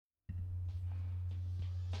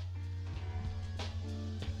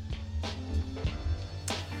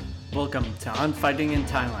Welcome to On Fighting in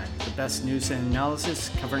Thailand, the best news and analysis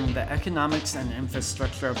covering the economics and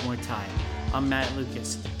infrastructure of Muay Thai. I'm Matt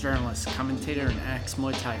Lucas, journalist, commentator, and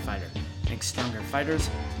ex-Muay Thai fighter. Make stronger fighters,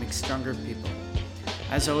 make stronger people.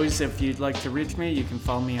 As always, if you'd like to reach me, you can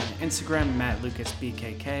follow me on Instagram,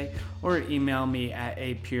 MattLucasBKK, or email me at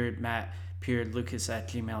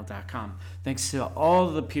a.matt.lucas@gmail.com. Thanks to all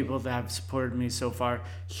the people that have supported me so far,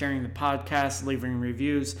 sharing the podcast, leaving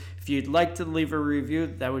reviews. If you'd like to leave a review,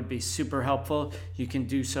 that would be super helpful. You can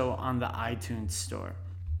do so on the iTunes store.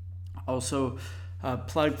 Also,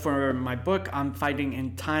 plug for my book, I'm Fighting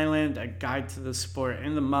in Thailand, a guide to the sport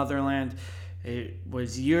in the motherland. It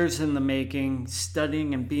was years in the making,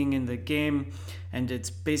 studying and being in the game, and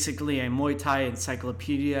it's basically a Muay Thai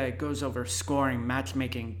encyclopedia. It goes over scoring,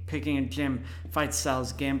 matchmaking, picking a gym, fight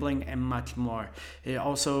styles, gambling, and much more. It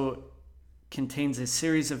also contains a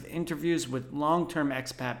series of interviews with long-term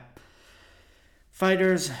expat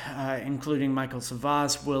fighters, including Michael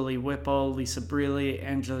Savas, Willie Whipple, Lisa Brealey,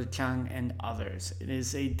 Angela Chung, and others. It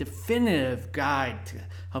is a definitive guide to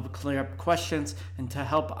help clear up questions and to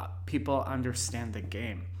help people understand the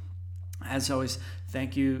game. As always,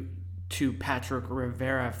 thank you to Patrick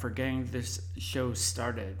Rivera for getting this show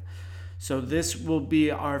started. So this will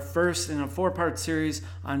be our first in a 4-part series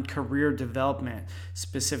on career development.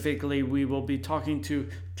 Specifically, we will be talking to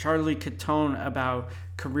Charlie Catone about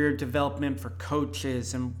career development for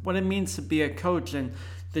coaches and what it means to be a coach and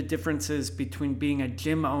the differences between being a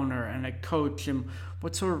gym owner and a coach and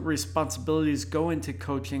what sort of responsibilities go into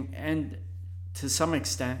coaching and to some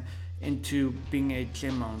extent into being a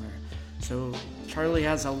gym owner. So Charlie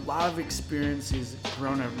has a lot of experience. He's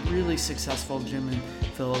grown a really successful gym in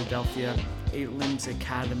Philadelphia, 8 Limbs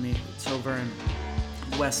Academy. It's over in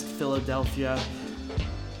West Philadelphia.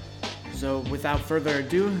 So without further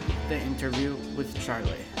ado, the interview with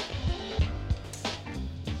Charlie.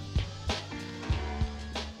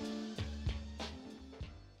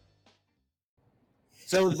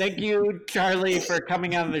 So thank you, Charlie, for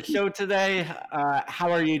coming on the show today.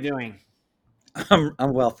 How are you doing?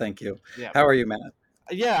 I'm well, thank you. Yeah. How are you, Matt?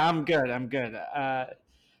 Yeah, I'm good. I'm good. A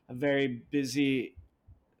very busy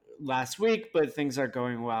last week, but things are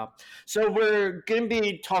going well. So we're going to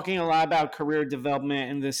be talking a lot about career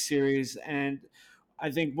development in this series, and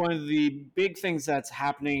I think one of the big things that's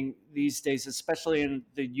happening these days, especially in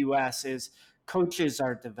the U.S., is coaches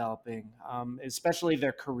are developing, especially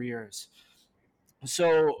their careers.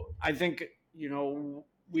 So I think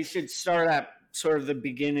we should start at sort of the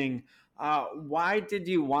beginning. Why did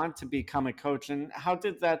you want to become a coach, and how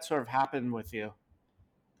did that sort of happen with you?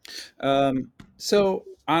 So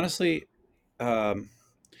honestly, um,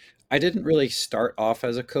 I didn't really start off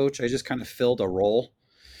as a coach. I just kind of filled a role.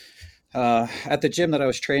 At the gym that I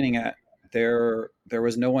was training at, there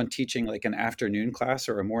was no one teaching like an afternoon class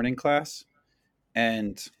or a morning class,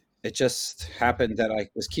 and it just happened that I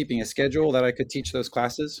was keeping a schedule that I could teach those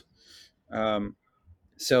classes. Um,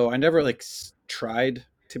 so I never tried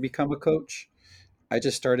to become a coach. I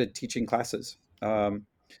just started teaching classes. The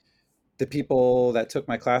people that took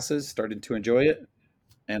my classes started to enjoy it,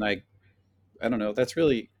 and I don't know. That's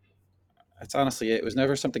honestly it. It was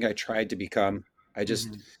never something I tried to become. I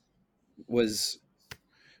just Mhm. was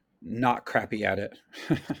not crappy at it.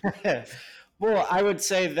 Well, I would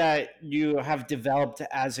say that you have developed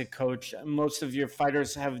as a coach. Most of your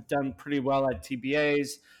fighters have done pretty well at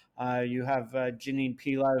TBAs. You have Janine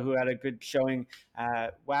Pila, who had a good showing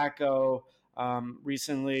at Wacko.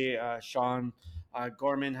 Recently, Sean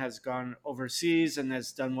Gorman has gone overseas and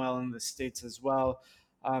has done well in the States as well.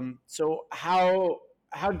 So how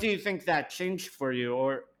do you think that changed for you,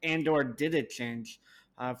 or did it change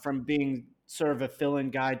from being sort of a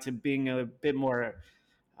fill-in guy to being a bit more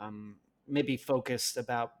um, maybe focused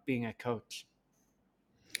about being a coach?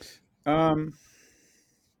 um,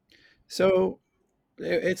 so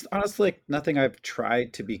it's honestly like nothing I've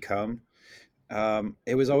tried to become.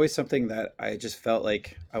 It was always something that I just felt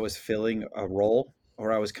like I was filling a role,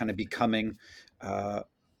 or I was kind of becoming. Uh,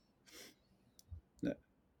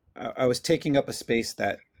 I was taking up a space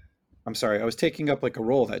that I'm sorry, I was taking up like a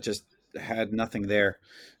role that just had nothing there.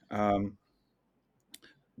 Um,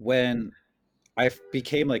 when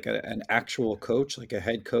became like an actual coach, like a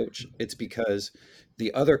head coach, it's because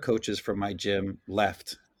the other coaches from my gym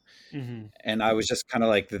left, Mm-hmm. and I was just kind of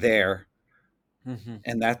like there. Mm-hmm.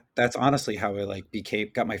 And that's honestly how I like became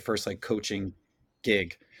got my first like coaching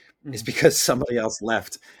gig, is Mm-hmm. because somebody else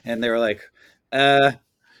left, and they were like, uh,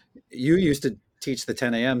 "You used to teach the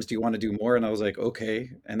 10 a.m.s. Do you want to do more?" And I was like,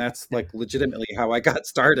 "Okay." And that's like legitimately how I got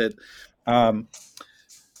started. Um,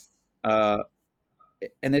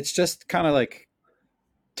 and it's just kind of like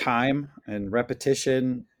time and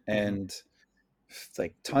repetition Hmm. and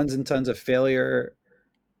like tons and tons of failure,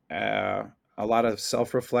 uh, a lot of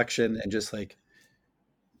self-reflection, and just like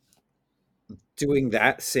doing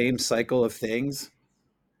that same cycle of things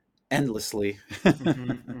endlessly.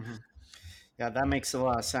 Hmm. Hmm. Yeah, that makes a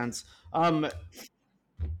lot of sense. Um,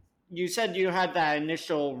 you said you had that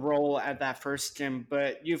initial role at that first gym,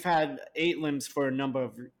 but you've had eight limbs for a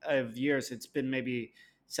number of years. It's been maybe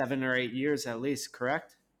 7 or 8 years at least,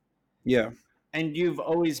 correct? Yeah. And you've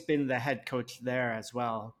always been the head coach there as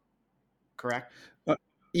well, correct? Uh,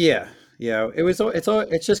 yeah, yeah.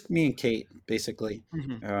 It's just me and Kate basically.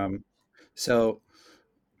 Hmm. Um, so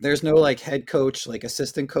there's no like head coach, like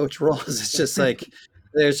assistant coach roles. It's just like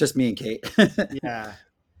there's just me and Kate. Yeah.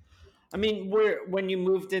 I mean, when you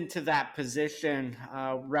moved into that position,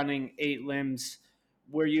 running eight limbs,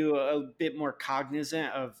 were you a bit more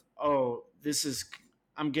cognizant of, oh,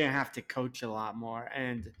 I'm gonna have to coach a lot more,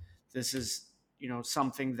 and this is,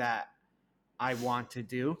 something that I want to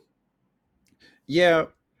do. Yeah.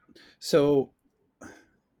 So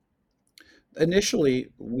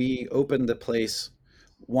initially, we opened the place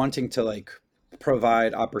wanting to like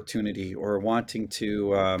provide opportunity or wanting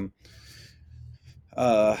to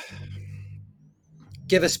uh,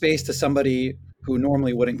 give a space to somebody who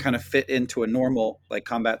normally wouldn't kind of fit into a normal like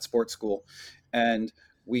combat sports school, and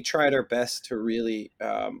we tried our best to really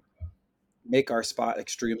make our spot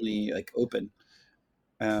extremely like open,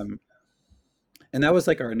 um, and that was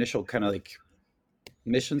like our initial kind of like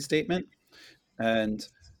mission statement, and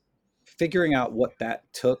figuring out what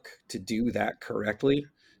that took to do that correctly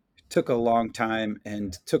took a long time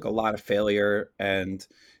and took a lot of failure and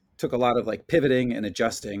took a lot of like pivoting and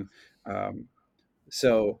adjusting. um,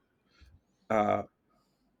 so uh,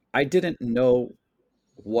 I didn't know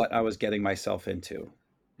what I was getting myself into.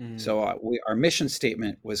 Mm-hmm. So our mission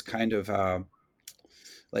statement was kind of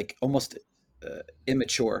like almost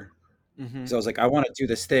immature. Mm-hmm. So I was like, I want to do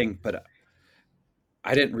this thing, but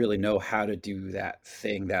I didn't really know how to do that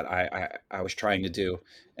thing that I was trying to do,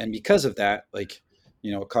 and because of that, like,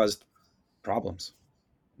 it caused problems.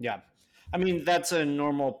 Yeah. I mean, that's a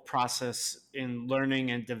normal process in learning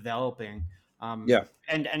and developing. Yeah.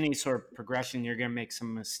 And any sort of progression, you're going to make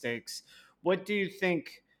some mistakes. What do you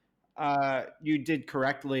think you did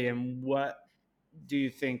correctly, and what do you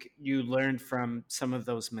think you learned from some of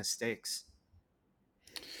those mistakes?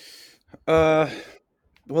 Uh,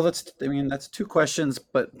 well, I mean, that's two questions,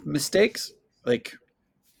 but mistakes, like,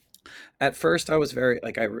 at first I was very,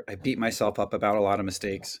 like, I beat myself up about a lot of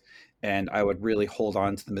mistakes, and I would really hold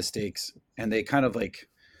on to the mistakes, and they kind of like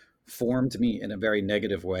formed me in a very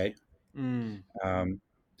negative way. Mm, Um,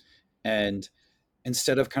 and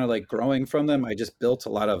instead of kind of like growing from them, I just built a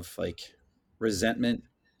lot of like resentment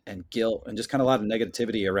and guilt and just kind of a lot of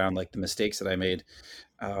negativity around like the mistakes that I made.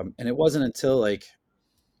 And it wasn't until like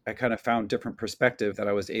I kind of found different perspective that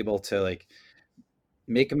I was able to like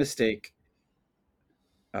make a mistake,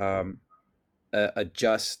 um,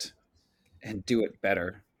 adjust, and do it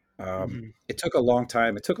better. mhm, It took a long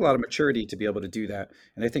time. It took a lot of maturity to be able to do that,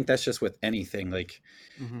 and I think that's just with anything, like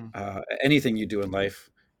mhm, anything you do in life.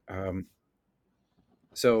 Um,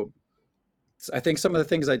 so I think some of the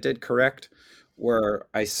things I did correct were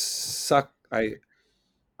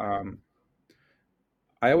um,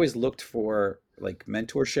 I always looked for like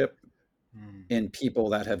mentorship mm, in people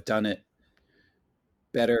that have done it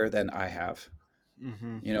better than I have.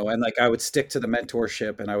 mhm. And like I would stick to the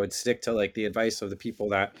mentorship, and I would stick to like the advice of the people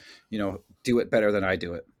that, do it better than I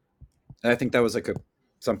do it. And I think that was like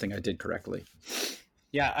something I did correctly.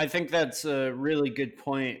 Yeah, I think that's a really good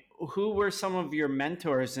point. Who were some of your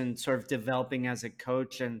mentors in sort of developing as a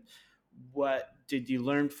coach, and what did you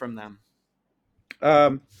learn from them?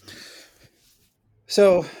 Um,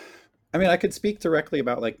 so, I mean, I could speak directly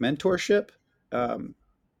about like mentorship, um,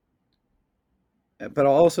 but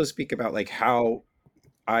I'll also speak about like how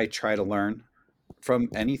I try to learn from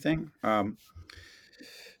anything.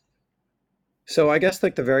 So I guess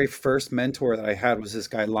like the very first mentor that I had was this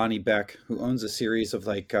guy Lonnie Beck, who owns a series of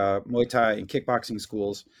like Muay Thai and kickboxing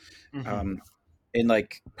schools, Hmm. um, in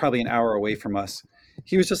like probably an hour away from us.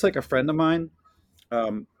 He was just like a friend of mine.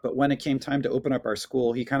 But when it came time to open up our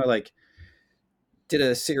school, he kind of like did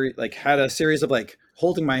a series, like had a series of like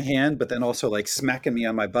holding my hand, but then also like smacking me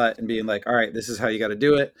on my butt and being like, "All right, this is how you got to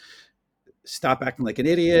do it. Stop acting like an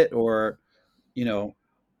idiot," or you know,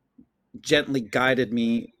 gently guided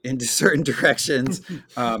me into certain directions.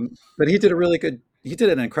 But he did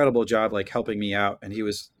an incredible job like helping me out, and he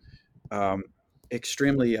was um,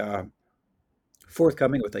 extremely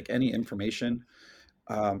forthcoming with like any information.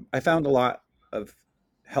 I found a lot of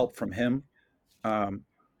help from him, um,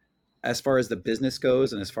 as far as the business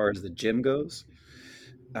goes and as far as the gym goes.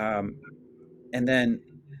 Um, and then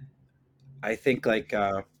I think like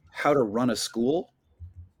how to run a school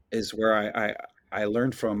is where I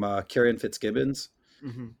learned from Kieran Fitzgibbons.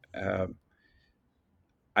 Hmm. Um,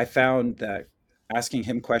 I found that asking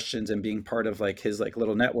him questions and being part of like his like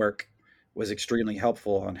little network was extremely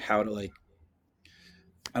helpful on how to like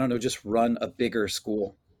I don't know just run a bigger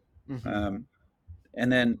school. Hmm. Um,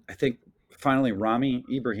 and then I think finally Rami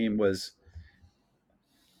Ibrahim was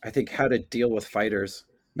I think how to deal with fighters,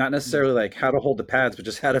 not necessarily like how to hold the pads, but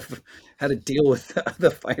just how to deal with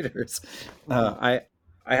the fighters. Hmm.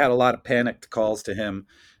 I had a lot of panicked calls to him,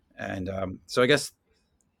 and so I guess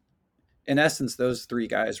in essence, those three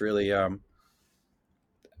guys really,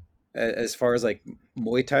 as far as like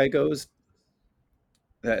Muay Thai goes,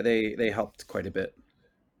 that they helped quite a bit.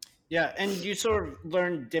 Yeah, and you sort of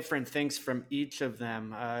learn different things from each of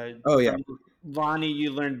them. Oh yeah, From Lonnie,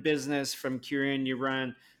 you learn business. From Kieran, you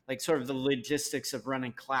run like sort of the logistics of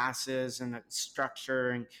running classes and the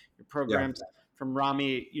structure and your yeah, programs. From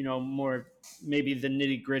Rami, more maybe the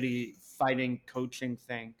nitty gritty fighting coaching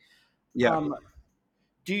thing. yeah. Um,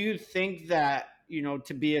 do you think that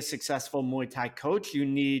to be a successful Muay Thai coach, you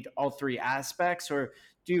need all three aspects, or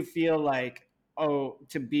do you feel like, oh,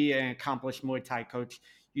 to be an accomplished Muay Thai coach,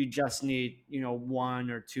 you just need one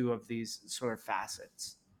or two of these sort of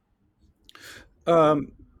facets?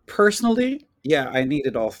 Personally, yeah, I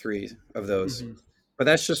needed all three of those, Hmm. but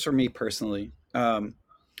that's just for me personally.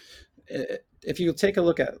 If you take a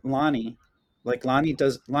look at Lonnie, like Lonnie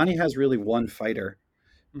has really one fighter.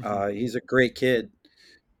 Hmm. He's a great kid,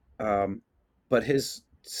 um, but his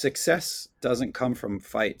success doesn't come from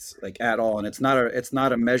fights like at all, and it's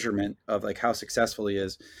not a measurement of like how successful he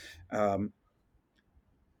is. Um,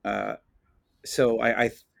 uh, so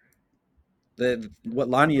I the what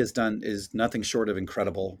Lonnie has done is nothing short of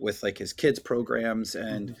incredible with like his kids programs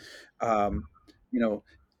and Hmm. um, you know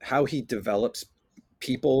how he develops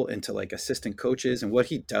people into like assistant coaches and what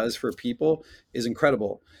he does for people is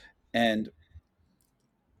incredible and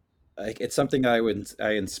like it's something I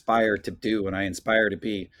inspire to do and I inspire to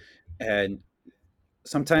be and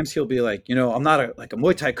sometimes he'll be like I'm not a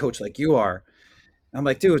Muay Thai coach like you are. And I'm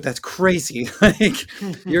like dude that's crazy like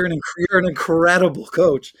you're an incredible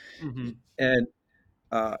coach Hmm. and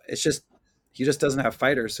it's just he just doesn't have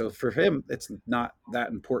fighters. So for him, it's not that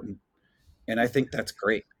important, and I think that's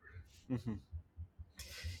great. Hmm.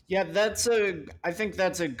 Yeah, I think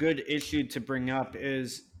that's a good issue to bring up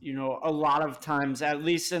is, a lot of times, at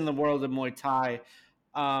least in the world of Muay Thai,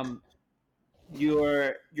 um,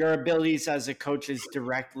 your abilities as a coach is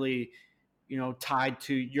directly, tied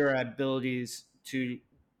to your abilities to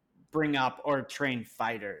bring up or train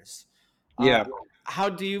fighters. Uh, Yeah. how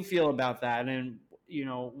do you feel about that? And,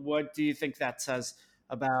 what do you think that says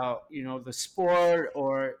about, the sport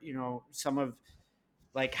or, some of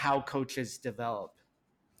like how coaches develop?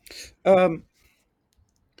 Um,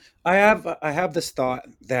 I have this thought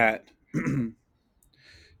that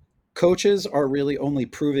coaches are really only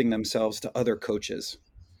proving themselves to other coaches.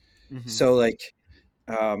 Hmm. So like,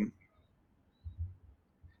 um,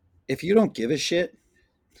 if you don't give a shit,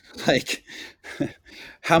 like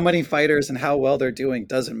how many fighters and how well they're doing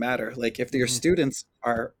doesn't matter. Like if your Hmm. students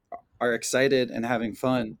are excited and having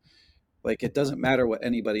fun, like it doesn't matter what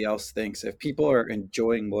anybody else thinks. If people are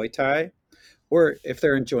enjoying Muay Thai, or if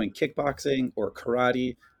they're enjoying kickboxing or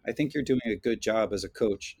karate, I think you're doing a good job as a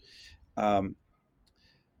coach. Um,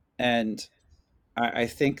 and I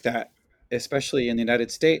think that, especially in the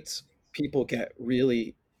United States, people get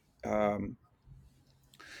really um,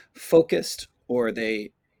 focused or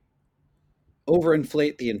they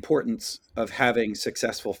overinflate the importance of having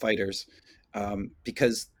successful fighters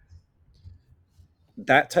because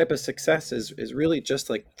that type of success is really just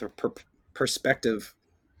like the perspective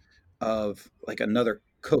of like another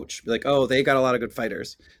coach. Like, oh, they got a lot of good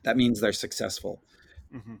fighters. That means they're successful.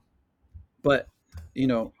 Hmm. But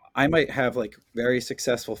I might have like very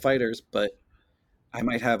successful fighters, but I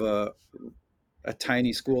might have a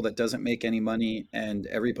tiny school that doesn't make any money and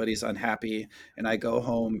everybody's unhappy and I go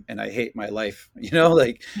home and I hate my life.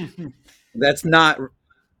 Like that's not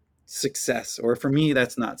success, or for me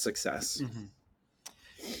that's not success. Hmm.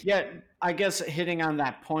 Yeah, I guess hitting on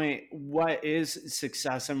that point, what is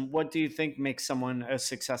success and what do you think makes someone a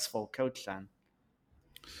successful coach then?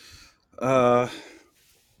 uh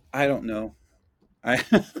I don't know. I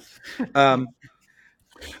um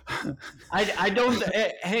I don't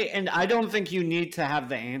hey, and I don't think you need to have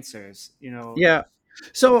the answers, yeah.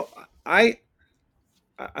 So I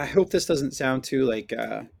hope this doesn't sound too like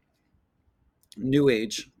new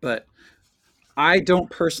age, but I don't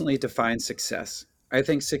personally define success. I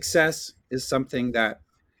think success is something that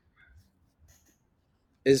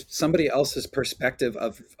is somebody else's perspective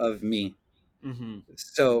of me. Mm-hmm.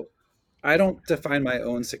 So I don't define my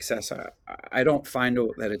own success. I don't find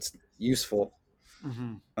that it's useful.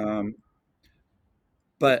 Mm-hmm. Um,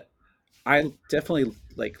 but I definitely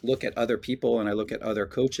like look at other people and I look at other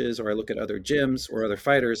coaches or I look at other gyms or other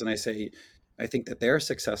fighters and I say, I think that they're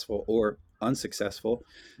successful or unsuccessful.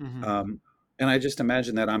 Mm-hmm. Um, and I just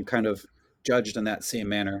imagine that I'm kind of judged in that same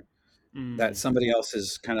manner, that Mm. somebody else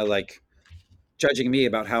is kind of like judging me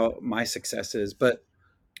about how my success is. But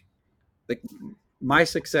like my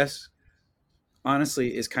success,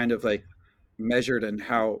 honestly, is kind of like measured in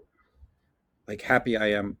how like happy I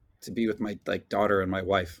am to be with my like daughter and my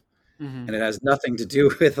wife. Mm-hmm. And it has nothing to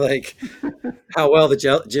do with like how well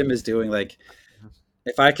the gym is doing. Like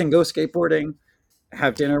if I can go skateboarding,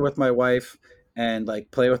 have dinner with my wife, and like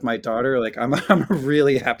play with my daughter, like I'm a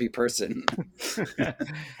really happy person.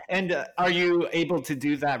 And are you able to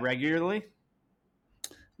do that regularly?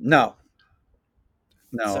 No,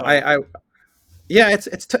 no, So, I yeah,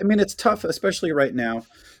 I mean, it's tough, especially right now.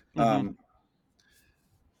 mm-hmm. Um,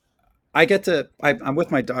 I'm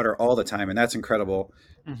with my daughter all the time, and that's incredible.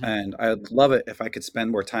 Mm-hmm. And I'd love it if I could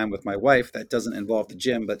spend more time with my wife. That doesn't involve the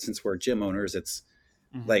gym, but since we're gym owners, it's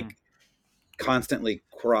Mm-hmm. like constantly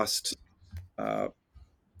crossed. Uh,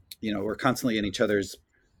 we're constantly in each other's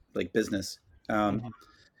like business. Um, Mm-hmm.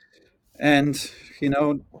 and you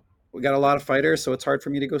know, we got a lot of fighters, so it's hard for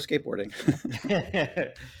me to go skateboarding.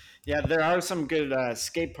 Yeah, there are some good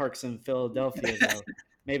skate parks in Philadelphia, though.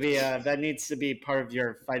 Maybe that needs to be part of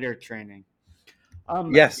your fighter training.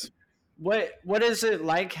 Um, Yes. what is it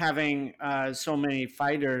like having so many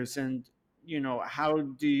fighters, and how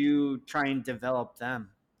do you try and develop them?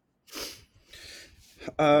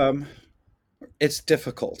 Um, it's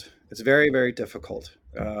difficult. It's very, very difficult.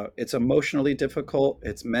 It's emotionally difficult.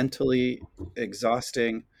 It's mentally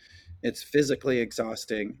exhausting. It's physically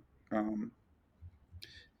exhausting, um,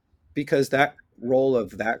 because that role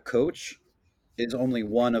of that coach is only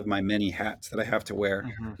one of my many hats that I have to wear,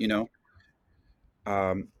 Mm-hmm. you know?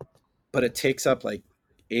 Um, but it takes up like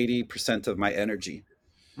 80% of my energy,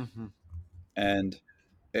 Mm-hmm. and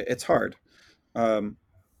it's hard. Um,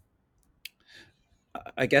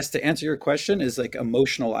 I guess to answer your question is like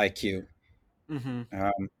emotional IQ. Mm-hmm.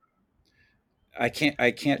 Um, I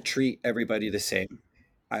can't treat everybody the same.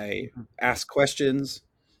 I Mm-hmm. ask questions.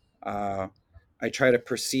 Uh, I try to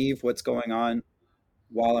perceive what's going on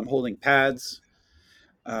while I'm holding pads.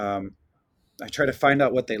 Um, I try to find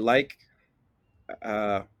out what they like.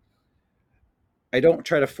 Uh, I don't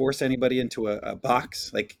try to force anybody into a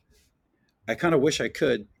box. Like I kind of wish I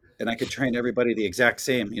could, and I could train everybody the exact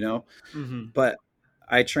same, Mm-hmm. But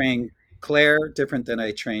I train Claire different than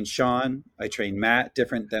I train Sean. I train Matt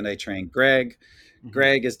different than I train Greg. Mm-hmm.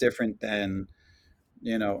 Greg is different than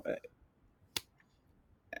you know,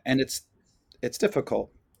 and it's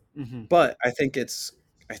difficult. Mm-hmm. But I think it's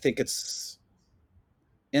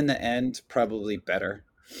in the end probably better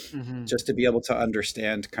Mm-hmm. just to be able to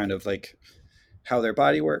understand kind of like how their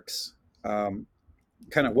body works, um,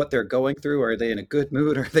 kind of what they're going through. Are they in a good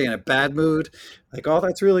mood? Are they in a bad mood? Like all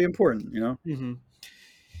that's really important. Mm-hmm.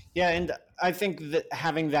 Yeah, and I think that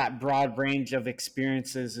having that broad range of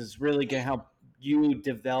experiences is really going to help you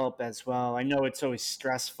develop as well. I know it's always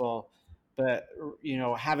stressful, but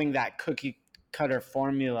having that cookie cutter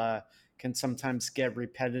formula can sometimes get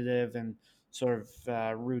repetitive and sort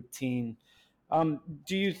of routine.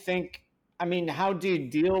 Do you think? I mean, how do you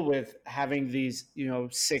deal with having these,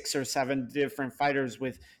 6 or 7 different fighters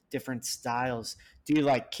with different styles? Do you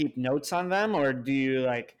like keep notes on them, or do you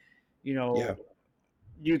like, you Yeah, know,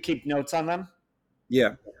 you keep notes on them?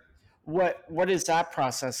 yeah. What is that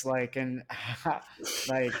process like, and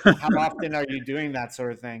like how often are you doing that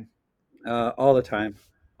sort of thing? All the time.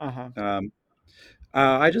 Uh huh. Um,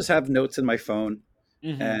 I just have notes in my phone,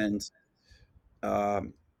 Mm-hmm. and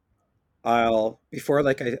um, I'll before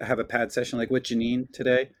like I have a pad session like with Janine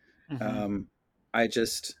today. Mm-hmm. Um, I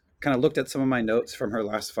just kind of looked at some of my notes from her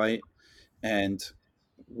last fight and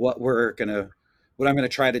what we're gonna what I'm gonna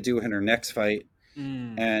try to do in her next fight,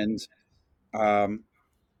 Mm. and um,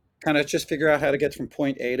 kind of just figure out how to get from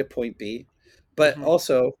point A to point B. But Mm-hmm.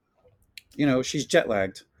 also, she's jet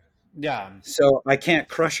lagged, Yeah. so I can't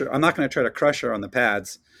crush her. I'm not going to try to crush her on the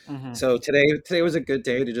pads. Mm-hmm. So today was a good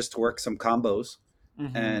day to just work some combos,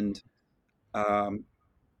 Mm-hmm. and um,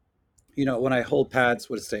 when I hold pads,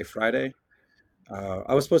 what did it say Friday?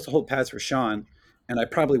 I was supposed to hold pads for Sean, and I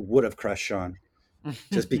probably would have crushed Sean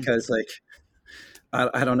just because like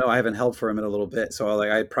I don't know, I haven't held for him in a little bit, so like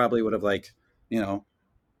I probably would have like you know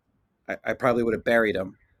I probably would have buried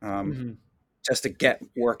him. Mm-hmm. just to get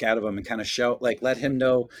work out of him and kind of show, like, let him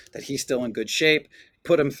know that he's still in good shape,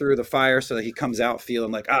 put him through the fire so that he comes out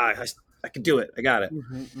feeling like, I can do it. I got it.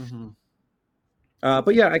 Mm-hmm, mm-hmm.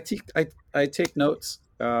 But yeah, I take notes.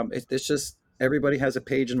 It's just everybody has a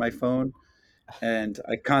page in my phone, and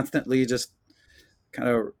I constantly just kind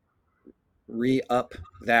of re up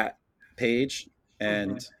that page. Okay.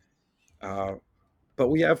 And but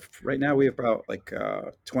we have right now we have about like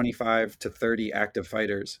 25 to 30 active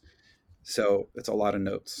fighters, so it's a lot of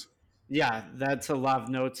notes. Yeah, that's a lot of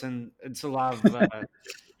notes, and it's a lot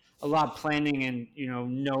of planning, and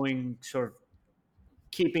knowing, sort of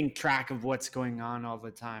keeping track of what's going on all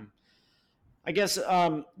the time. I guess,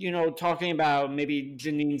 talking about maybe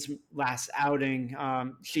Janine's last outing,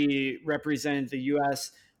 she represented the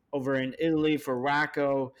U.S. over in Italy for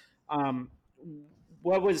WACO. Um,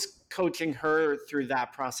 what was coaching her through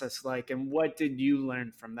that process like, and what did you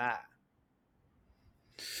learn from that?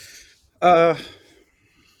 Uh,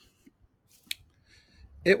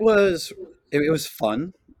 it was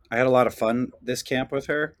fun. I had a lot of fun this camp with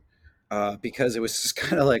her because it was just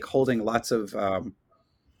kind of like holding lots of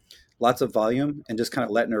volume and just kind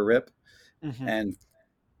of letting her rip. Hmm. And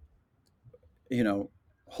you know,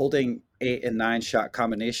 holding 8 and 9 shot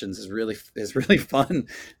combinations is really fun.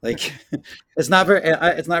 Like it's not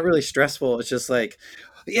really stressful. It's just like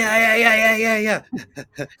yeah,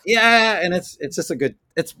 yeah, and it's just a good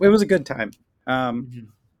it was a good time. Um, Hmm.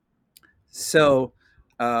 so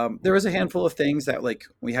there was a handful of things that like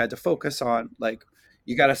we had to focus on. Like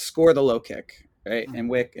you got to score the low kick, right? And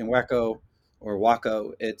Wick and Wacko or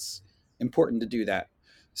Wacko, it's important to do that.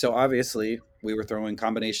 So obviously we were throwing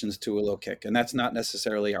combinations to a low kick, and that's not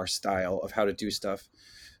necessarily our style of how to do stuff.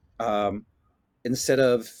 Um, Instead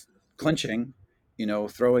of clinching,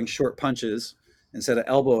 throwing short punches, instead of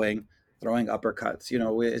elbowing, throwing uppercuts.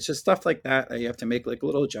 It's just stuff like that that you have to make like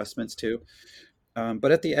little adjustments to.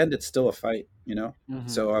 But at the end, it's still a fight. Hmm.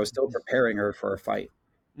 So I was still preparing her for a fight.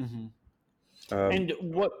 Hmm. Um, And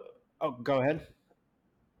what? Oh, go ahead.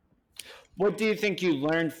 What do you think you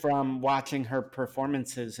learned from watching her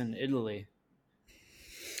performances in Italy?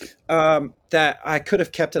 that I could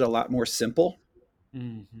have kept it a lot more simple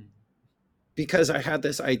Hmm. because I had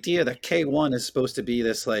this idea that K1 is supposed to be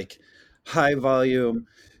this like high volume,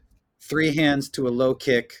 three hands to a low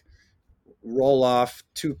kick, roll off,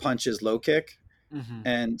 two punches, low kick. Hmm.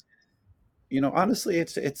 And, honestly,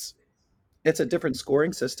 it's a different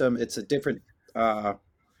scoring system. Uh,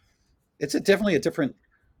 it's definitely a different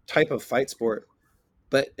type of fight sport.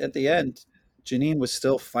 But at the end, Janine was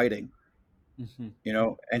still fighting, Hmm.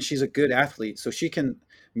 and she's a good athlete, so she can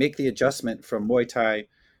make the adjustment from Muay Thai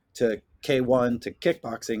to K1 to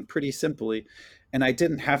kickboxing pretty simply. And I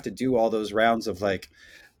didn't have to do all those rounds of like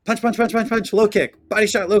punch, punch, punch, punch, punch, low kick, body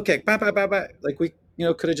shot, low kick, bah, bah, bah, bah. Like we,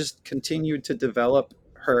 could have just continued to develop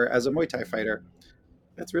her as a Muay Thai fighter.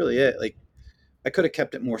 That's really it. Like I could have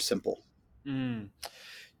kept it more simple. Mm.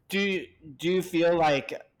 Do you, do you feel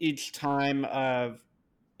like each time of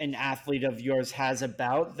an athlete of yours has a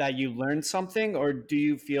bout that you learn something, or do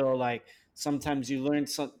you feel like sometimes you learn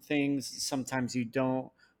some things, sometimes you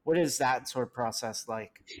don't? What is that sort of process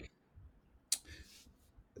like?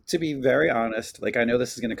 To be very honest, like I know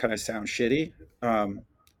this is going to kind of sound shitty. Um,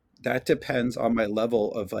 that depends on my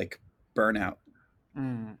level of like burnout.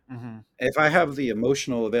 Mm-hmm. If I have the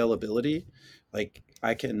emotional availability, like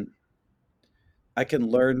I can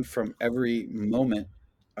learn from every moment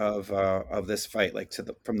of this fight, like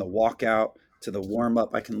from the walkout to the warm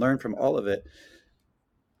up. I can learn from all of it.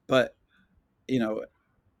 But you know,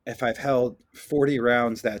 if I've held 40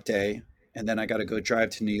 rounds that day, and then I got to go drive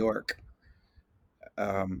to New York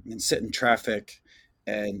and sit in traffic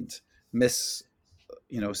and miss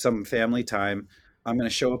some family time, I'm going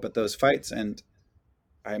to show up at those fights and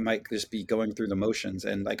I might just be going through the motions.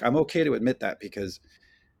 And like I'm okay to admit that because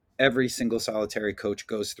every single solitary coach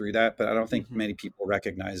goes through that, but I don't think Mm-hmm. many people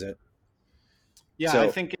recognize it. Yeah, I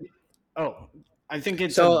So, think oh, I think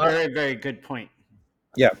it's a so very, very good point.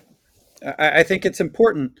 yeah, I think it's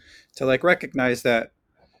important to like recognize that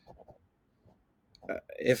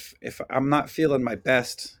if I'm not feeling my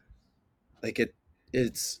best, like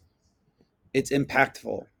it's it's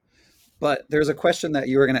impactful. But there's a question that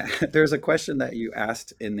you were gonna there's a question that you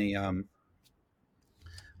asked in the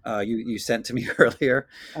you sent to me earlier.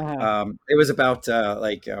 Uh-huh. It was about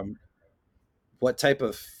what type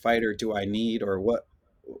of fighter do I need, or what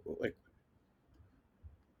like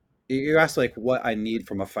you asked like what I need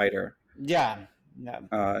from a fighter, Yeah, yeah.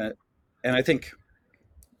 uh, and I think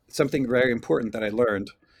something very important that I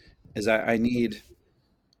learned is that I need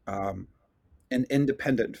um, an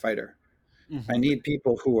independent fighter. I Hmm. need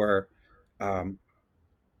people who are um,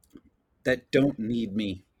 that don't need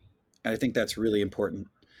me. And I think that's really important.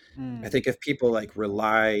 I Mm, think if people like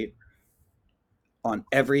rely on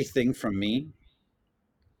everything from me,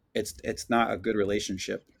 it's not a good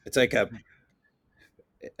relationship. It's like a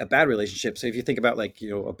bad relationship. So if you think about like,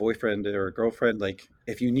 a boyfriend or a girlfriend, like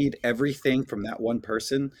if you need everything from that one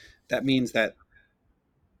person, that means that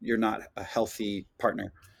you're not a healthy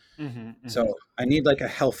partner. mm-hmm, mm-hmm. So I need like a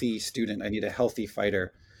healthy student. I need a healthy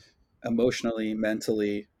fighter, emotionally,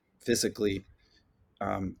 mentally, physically,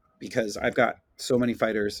 because I've got so many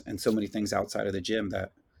fighters and so many things outside of the gym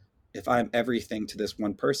that if I'm everything to this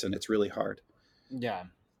one person, it's really hard. Yeah.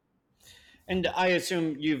 And I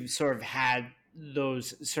assume you've sort of had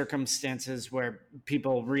those circumstances where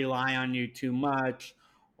people rely on you too much,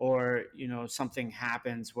 or something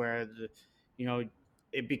happens where you know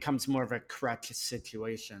it becomes more of a crutch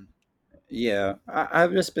situation. Yeah,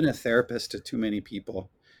 I've just been a therapist to too many people.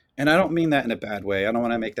 And I don't mean that in a bad way. I don't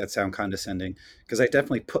want to make that sound condescending because I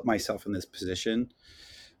definitely put myself in this position.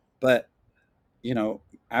 But, you know,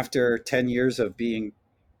 after 10 years of being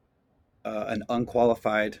an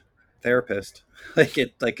unqualified therapist, like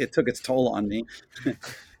it took its toll on me.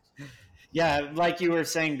 Yeah, like you were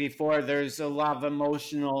saying before, there's a lot of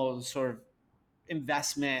emotional sort of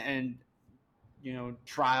investment and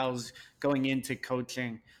trials going into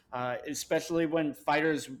coaching, especially when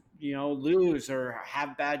fighters lose or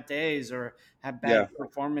have bad days or have bad Yeah.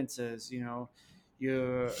 performances. You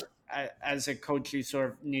as a coach, you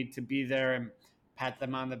sort of need to be there and pat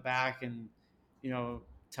them on the back and you know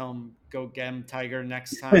tell them go get him tiger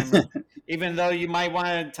next time, or even though you might want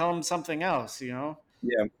to tell them something else. Yeah.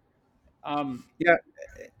 um, Yeah.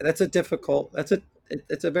 It's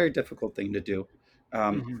a very difficult thing to do.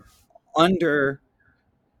 Um, mhm. Under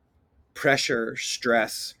pressure,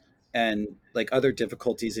 stress, and like other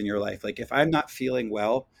difficulties in your life. Like if I'm not feeling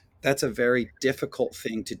well, that's a very difficult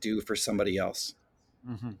thing to do for somebody else.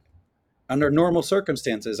 Mhm. Under normal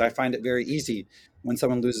circumstances, I find it very easy when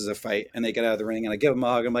someone loses a fight and they get out of the ring and I give them a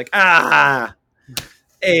hug. I'm like,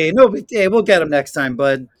 hey, no big deal. We'll get them next time,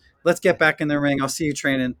 bud. Let's get back in the ring. I'll see you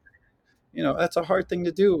training. That's a hard thing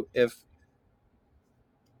to do if,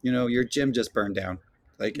 your gym just burned down.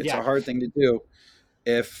 Like it's Yeah. a hard thing to do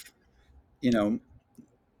if, you know,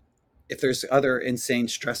 if there's other insane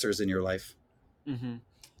stressors in your life. Hmm.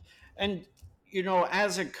 And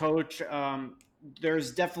as a coach,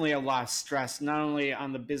 there's definitely a lot of stress, not only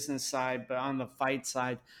on the business side but on the fight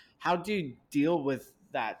side. How do you deal with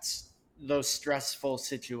those stressful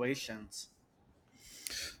situations?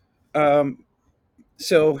 Um,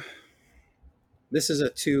 so this is a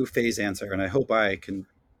two-phase answer, and I hope I can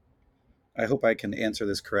answer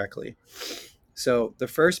this correctly. So the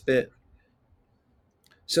first bit,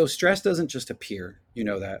 so stress doesn't just appear,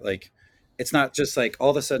 that. Like it's not just like all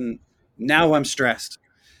of a sudden now I'm stressed.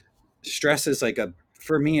 Stress is like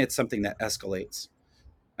for me, it's something that escalates.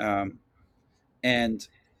 Um, and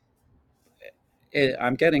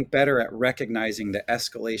I'm getting better at recognizing the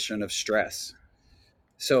escalation of stress.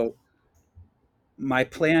 So my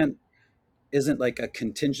plan isn't like a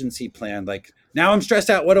contingency plan. Like now I'm stressed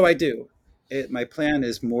out. What do I do? My plan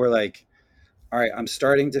is more like, all right, I'm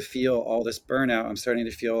starting to feel all this burnout. I'm starting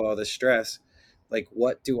to feel all this stress. Like,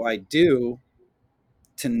 what do I do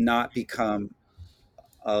to not become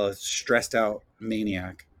a stressed out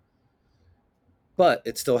maniac? But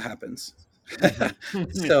it still happens. Hmm.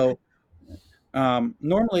 So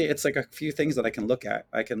normally it's like a few things that I can look at.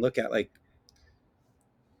 I can look at like,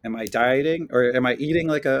 am I dieting or am I eating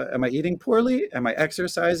poorly? Am I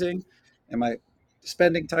exercising? Am I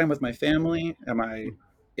spending time with my family? Am I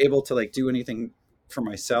able to like do anything for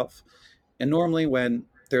myself? And normally when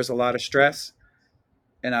there's a lot of stress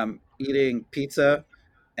and I'm eating pizza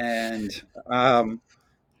and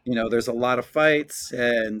there's a lot of fights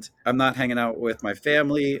and I'm not hanging out with my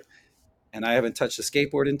family and I haven't touched a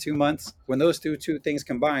skateboard in 2 months. When those two things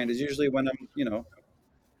combined is usually when I'm,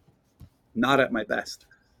 not at my best.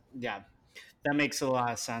 Yeah, that makes a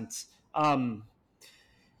lot of sense.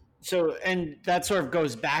 So, and that sort of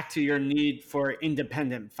goes back to your need for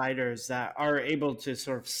independent fighters that are able to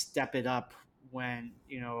sort of step it up when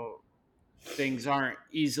things aren't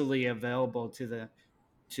easily available to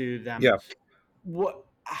them. Yeah. What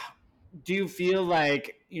do you feel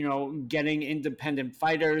like, getting independent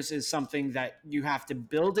fighters is something that you have to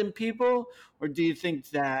build in people, or do you think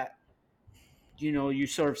that you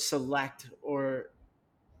sort of select, or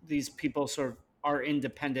these people sort of are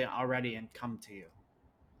independent already and come to you?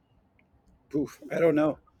 Oof, I don't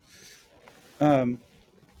know. Um,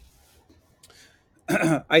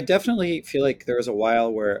 I definitely feel like there was a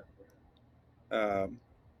while where um,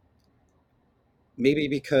 maybe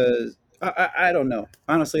because I don't know.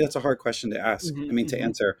 Honestly, that's a hard question to ask. I mean, to Mm-hmm,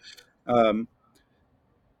 answer, um,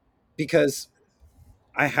 because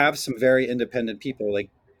I have some very independent people.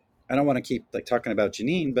 Like, I don't want to keep like talking about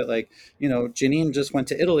Janine, but like, Janine just went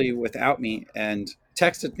to Italy without me and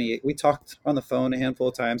texted me. We talked on the phone a handful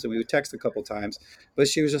of times, and we would text a couple times. But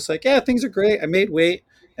she was just like, "Yeah, things are great. I made weight,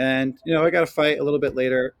 and I got to fight a little bit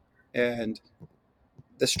later." And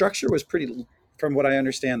the structure was pretty, from what I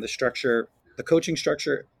understand, the coaching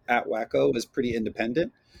structure at Wacko was pretty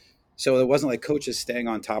independent. So it wasn't like coaches staying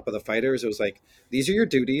on top of the fighters. It was like, these are your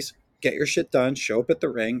duties, get your shit done, show up at the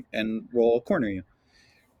ring, and we'll corner you.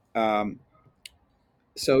 Um,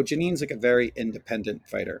 so Janine's like a very independent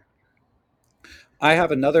fighter. I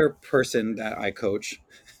have another person that I coach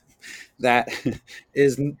that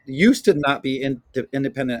is used to not be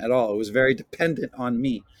independent at all. It was very dependent on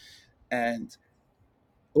me. And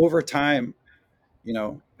over time,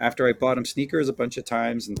 after I bought him sneakers a bunch of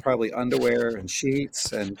times and probably underwear and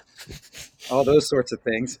sheets and all those sorts of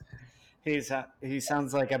things, he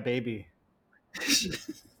sounds like a baby.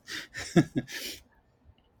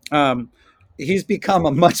 um, he's become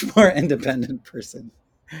a much more independent person.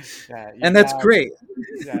 Yeah, you And that's got great.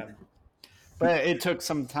 yeah. But it took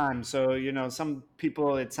some time. So, some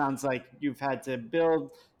people, it sounds like you've had to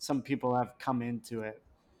build, some people have come into it.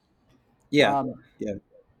 Yeah. Um, Yeah.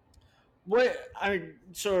 what I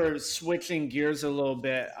sort of switching gears a little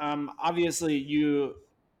bit. Obviously, you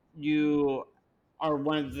are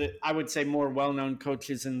one of the, I would say, more well-known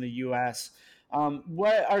coaches in the U.S.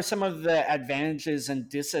 What are some of the advantages and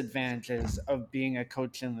disadvantages of being a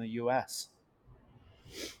coach in the U.S.?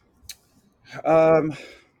 Um,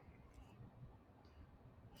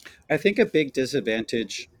 I think a big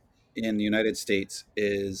disadvantage in the United States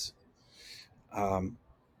is um,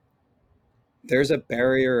 there's a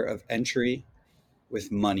barrier of entry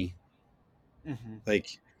with money. Hmm.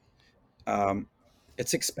 Like, um,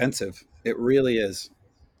 it's expensive. It really is.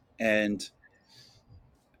 And,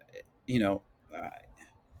 you know, uh,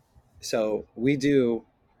 so we do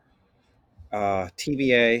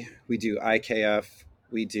TBA, we do IKF,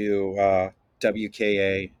 we do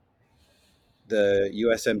WKA, the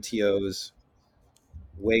USMTOs,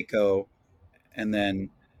 Waco, and then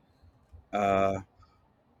uh,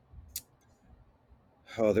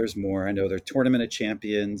 there's more. I know they're Tournament of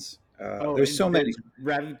Champions. Oh, There's and so many. there's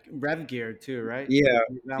Rev Gear too, right? Yeah,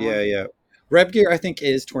 That yeah, one. yeah. Reb Gear, I think,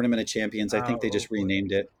 is Tournament of Champions. I think they Oh, just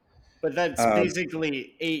renamed it. but that's Um,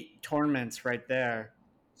 basically 8 tournaments right there.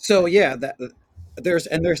 so yeah, that there's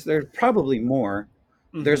probably more.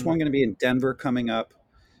 There's Hmm. one going to be in Denver coming up,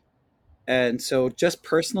 and so just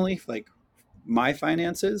personally, like my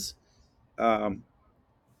finances, um,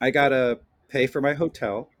 I gotta pay for my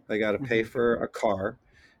hotel. I gotta pay Hmm. for a car.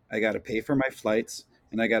 I gotta pay for my flights,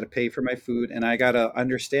 and I gotta pay for my food, and I gotta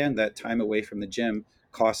understand that time away from the gym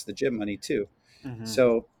costs the gym money too. Hmm.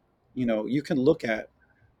 So, you can look at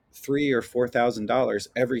 $3,000 or $4,000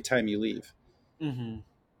 every time you leave, Hmm.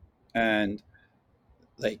 and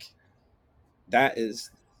like that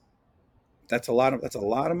is that's a lot of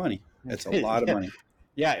money. It's a lot of Yeah, money.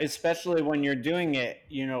 yeah, especially when you're doing it,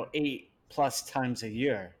 8 plus times a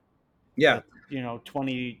year. Yeah. That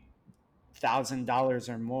 $20,000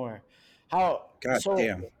 or more. How God so?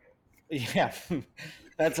 damn. Yeah,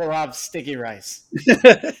 that's a lot of sticky rice.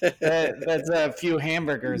 That's a few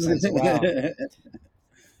hamburgers as well.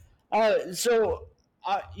 I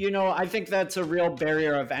think that's a real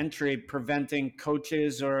barrier of entry, preventing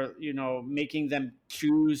coaches or making them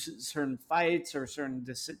choose certain fights or certain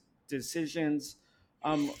decisions.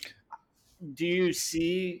 Um, do you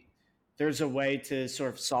see there's a way to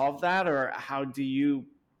sort of solve that, or how do you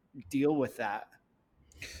deal with that?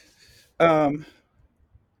 um,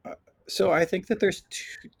 so I think that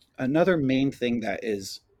another main thing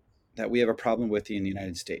that we have a problem with in the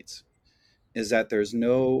United States is that there's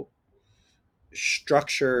no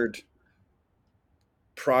structured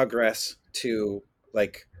progress to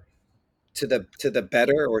like to the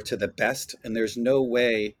better or to the best, and there's no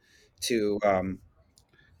way to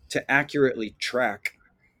accurately track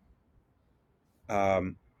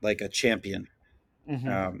like a champion. Hmm.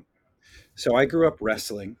 Um, so I grew up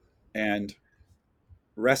wrestling, and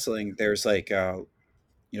wrestling there's like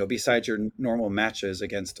besides your normal matches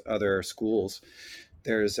against other schools,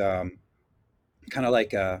 there's kind of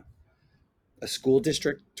like a school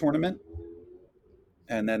district tournament,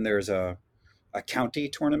 and then there's a county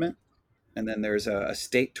tournament, and then there's a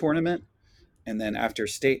state tournament, and then after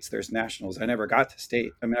states there's nationals. I never got to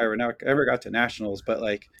state. I mean, I never got to nationals, but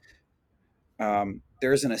like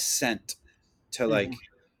there's an ascent to Hmm. like,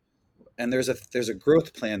 and there's a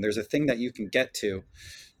growth plan. There's a thing that you can get to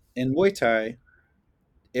in Muay Thai.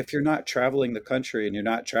 if you're not traveling the country and you're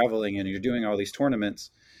not traveling and you're doing all these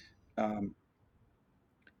tournaments, um,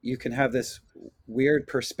 you can have this weird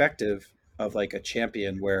perspective of like a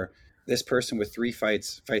champion where this person with 3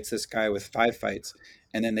 fights fights this guy with 5 fights,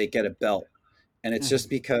 and then they get a belt. And it's just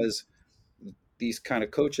Mhm. because these kind of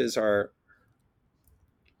coaches are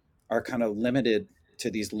kind of limited to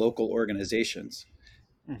these local organizations,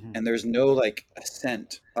 Mhm. and there's no like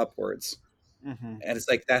ascent upwards. Mhm. And it's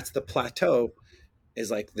like that's the plateau, is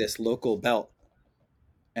like this local belt.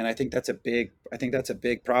 And I think that's a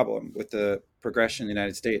big problem with the progression in the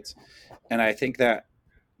United States. And I think that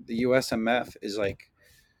the USMF is like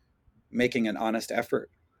making an honest effort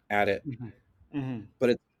at it, Mhm. Mhm.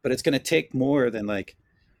 but it's going to take more than like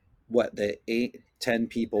what the 8, 10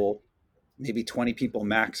 people, maybe 20 people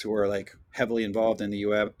max who are like heavily involved in the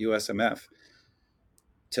USMF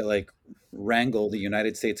to like wrangle the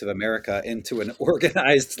United States of America into an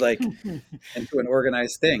organized into an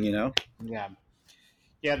organized thing, you know? Yeah.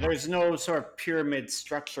 Yeah, there's no sort of pyramid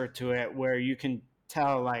structure to it where you can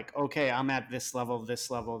tell like, okay, I'm at this level,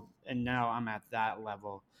 and now I'm at that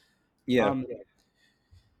level. Yeah. Um,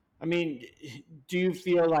 I mean, do you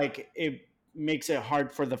feel like it makes it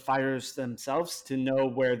hard for the fighters themselves to know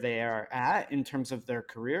where they are at in terms of their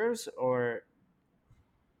careers, or?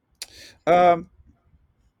 Um,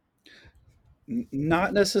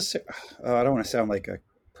 Not necessarily. I don't want to sound like a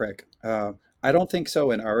prick. I don't think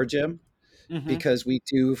so in our gym Hmm. because we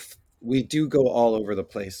do go all over the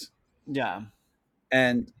place. Yeah.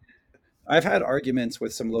 And I've had arguments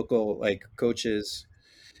with some local like coaches,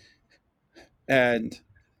 and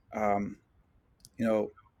um, you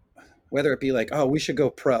know, whether it be like, oh, we should go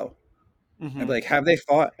pro. I'd be Hmm. like, have they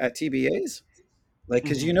fought at TBAs? Like,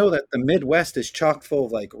 because you Hmm. know that the Midwest is chock full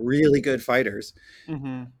of like really good fighters.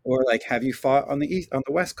 Hmm. Or like, have you fought on the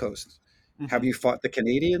West Coast? Have Hmm. you fought the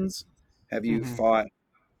Canadians? Have you Hmm. fought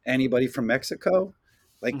anybody from Mexico?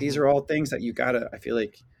 Like, these Hmm. are all things that you gotta, I feel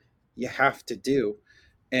like you have to do.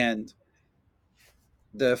 And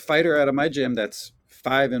the fighter out of my gym that's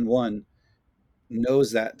 5-1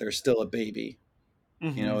 knows that they're still a baby,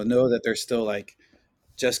 Hmm. know that they're still like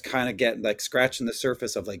just kind of getting like scratching the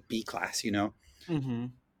surface of like B class, Hmm.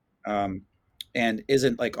 um, and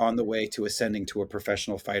isn't like on the way to ascending to a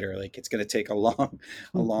professional fighter. Like it's going to take a long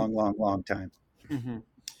time. Hmm.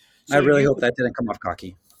 I So really you hope that didn't come off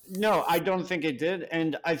cocky. No, I don't think it did.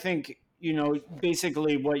 And I think,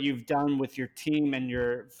 basically what you've done with your team and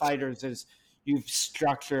your fighters is you've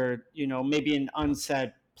structured, maybe an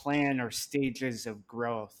unset plan or stages of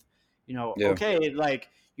growth. Yeah, Okay, like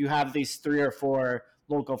you have these three or four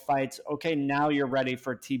local fights. Okay, now you're ready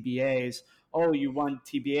for TBAs. Oh, you won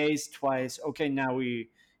TBAs twice. Okay, now we,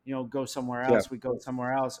 go somewhere yeah, else. We go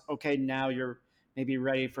somewhere else. Okay, now you're maybe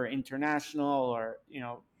ready for international or,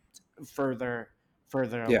 further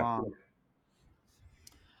further yeah. along.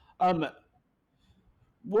 Um,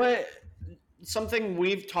 what something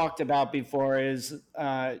we've talked about before is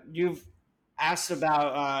you've asked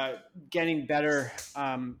about getting better,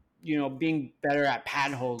 being better at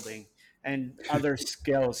pad holding and other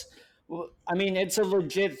skills. Well, I mean, it's a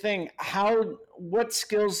legit thing. What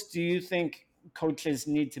skills do you think coaches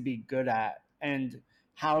need to be good at, and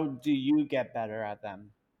how do you get better at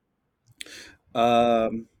them?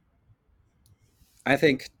 Um, I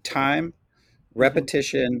think time, Hmm.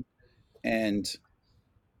 repetition, and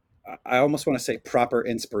I almost want to say proper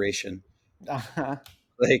inspiration. Uh-huh.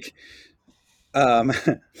 Like, um,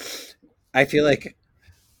 I feel like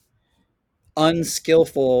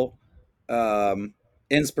unskillful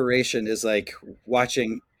inspiration is like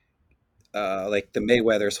watching like the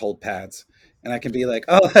Mayweathers hold pads. And I can be like,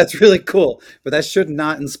 oh, that's really cool. But that should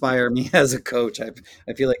not inspire me as a coach.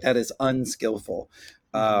 I feel like that is unskillful.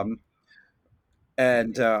 Hmm. Um,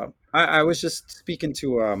 and I was just speaking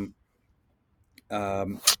to,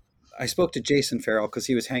 um, I spoke to Jason Farrell because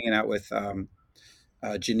he was hanging out with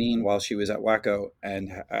Janine while she was at Waco.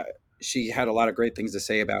 And she had a lot of great things to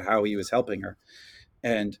say about how he was helping her.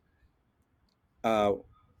 And uh,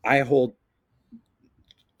 I hold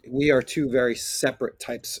we are two very separate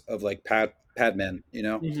types of like pad men,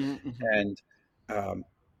 Hmm. Hmm. and um,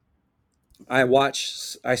 I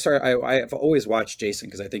have always watched Jason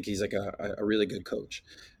because I think he's like a really good coach.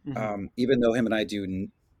 Hmm. Even though him and I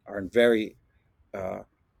are very uh,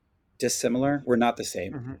 dissimilar, we're not the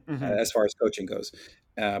same Hmm. Hmm. as far as coaching goes.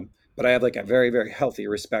 But I have like a very, very healthy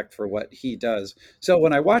respect for what he does. So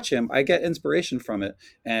when I watch him, I get inspiration from it.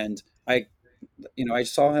 And I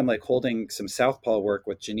saw him like holding some southpaw work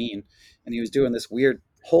with Janine, and he was doing this weird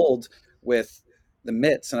hold with the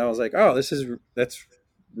mitts, and I was like, oh, that's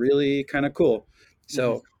really kind of cool. Hmm.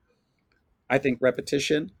 So I think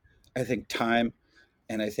repetition, I think time,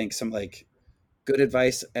 and I think some like good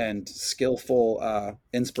advice and skillful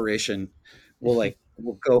inspiration will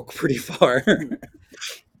go pretty far.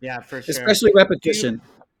 Yeah, for sure. Especially Do you, repetition.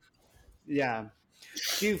 yeah.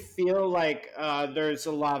 Do you feel like there's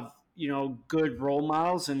a lot of, good role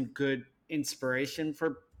models and good inspiration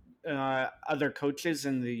for other coaches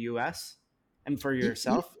in the U.S. and for Y-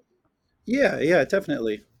 y- yourself? yeah, yeah,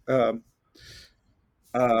 definitely. Um,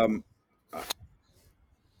 I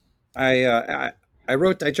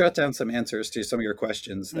jot down some answers to some of your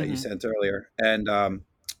questions that you Hmm. sent earlier, and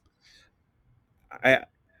I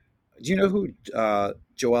do you know who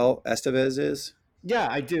Joel Estevez is? Yeah,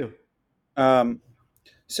 I do. Um,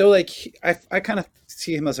 so like I kind of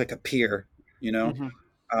see him as like a peer, you know, Hmm.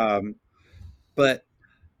 um, but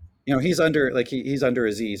he's under like he's under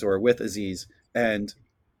Aziz or with Aziz, and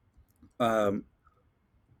um,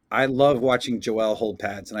 I love watching Joel hold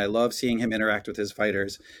pads, and I love seeing him interact with his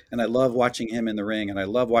fighters, and I love watching him in the ring, and I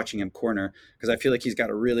love watching him corner because I feel like he's got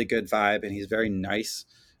a really good vibe, and he's very nice,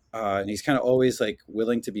 and he's kind of always like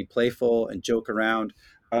willing to be playful and joke around,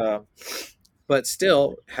 uh, but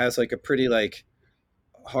still has like a pretty like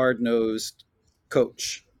hard nosed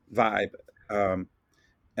coach vibe. Um,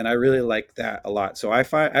 and I really like that a lot. So I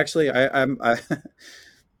find actually I'm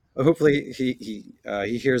hopefully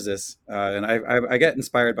he hears this, and I get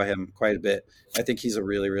inspired by him quite a bit. I think he's a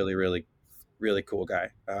really really cool guy.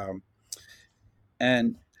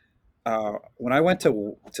 And when I went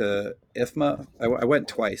to IFMA, I went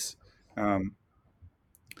twice, um,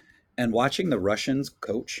 and watching the Russians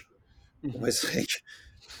coach Hmm. was like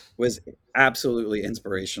was absolutely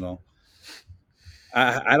inspirational.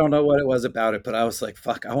 I don't know what it was about it, but I was like,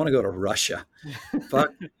 fuck, I want to go to Russia.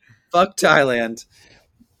 Fuck, fuck Thailand.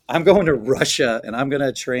 I'm going to Russia and I'm going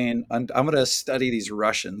to train. I'm going to study these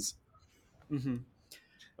Russians. Hmm.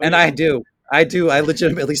 And I do. I do. I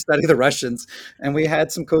legitimately study the Russians. And we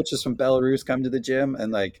had some coaches from Belarus come to the gym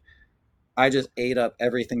and like I just ate up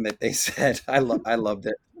everything that they said. I loved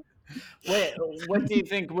it. What do you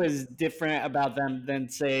think was different about them than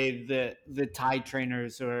say the Thai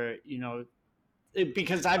trainers or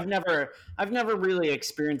because I've never really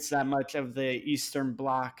experienced that much of the Eastern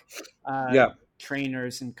Bloc uh, Yeah.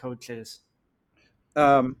 trainers and coaches.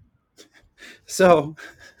 Um, so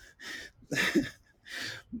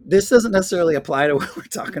this doesn't necessarily apply to what we're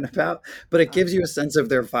talking about, but it gives you a sense of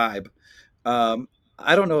their vibe. Um,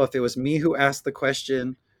 I don't know if it was me who asked the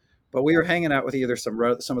question, but we were hanging out with either some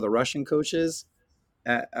of the Russian coaches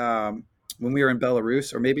at, when we were in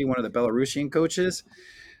Belarus, or maybe one of the Belarusian coaches,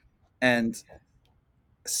 and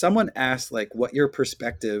someone asked like, "What your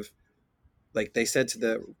perspective?" Like they said to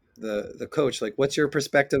the coach, like, "What's your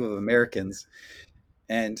perspective of Americans?"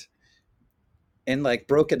 And in like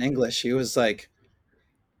broken English, he was like,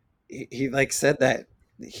 he like said that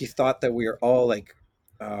he thought that we were all like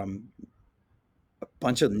um, a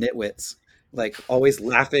bunch of nitwits, like always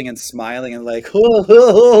laughing and smiling and like,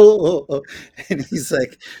 and he's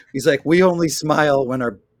like, we only smile when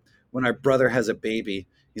our brother has a baby.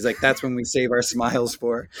 He's like, that's when we save our smiles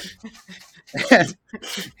for. And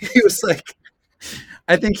he was like,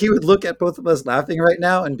 I think he would look at both of us laughing right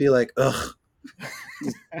now and be like, ugh,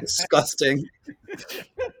 disgusting.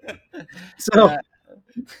 So Yeah.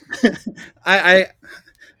 I, I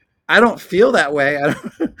I don't feel that way.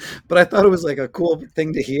 But I thought it was like a cool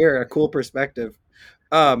thing to hear, a cool perspective.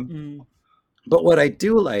 Um, Mm. but what I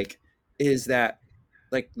do like is that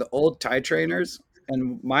like the old Thai trainers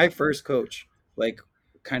and my first coach, like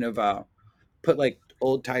kind of put like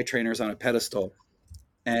old Thai trainers on a pedestal.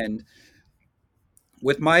 And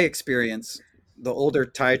with my experience, the older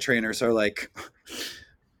Thai trainers are like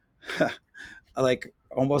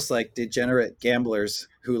almost like degenerate gamblers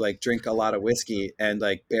who like drink a lot of whiskey and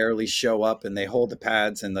like barely show up and they hold the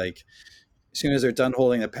pads and like as soon as they're done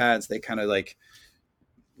holding the pads, they kind of like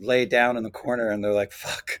lay down in the corner and they're like,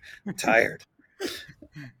 fuck, I'm tired.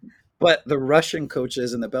 But the Russian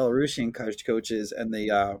coaches and the Belarusian coaches and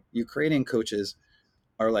the Ukrainian coaches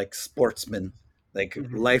are like sportsmen, like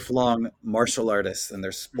Hmm. lifelong martial artists, and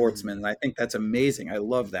they're Hmm. sportsmen. And I think that's amazing. I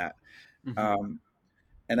love that. Hmm. Um,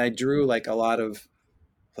 and I drew like a lot of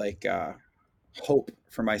like hope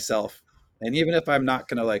for myself. And even if I'm not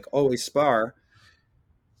gonna like always spar,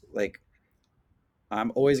 like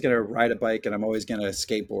I'm always gonna ride a bike and I'm always gonna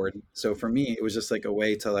skateboard. So for me, it was just like a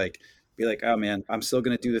way to like be like, oh man, I'm still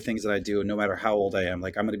gonna do the things that I do no matter how old I am.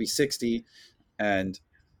 Like I'm gonna be 60 and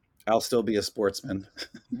I'll still be a sportsman.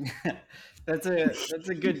 That's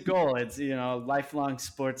a good goal. It's lifelong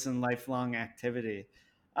sports and lifelong activity.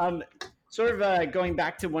 Um, Sort of going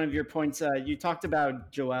back to one of your points, you talked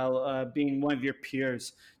about Joel being one of your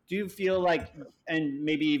peers. Do you feel like, and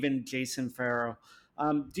maybe even Jason Farrell,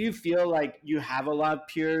 Do you feel like you have a lot of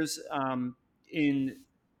peers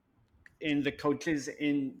in the coaches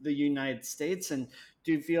in the United States, and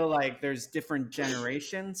do you feel like there's different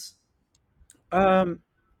generations? Um,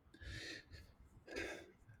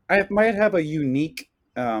 I might have a unique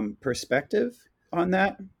perspective on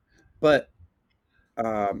that, but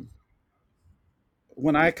um,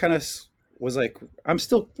 when I kind of was like, I'm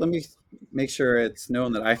still, let me make sure it's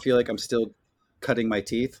known that I feel like I'm still cutting my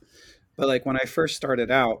teeth. But like when I first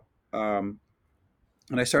started out, um,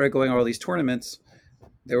 and I started going to all these tournaments,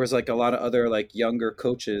 there was like a lot of other like younger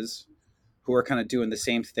coaches who are kind of doing the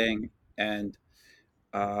same thing. And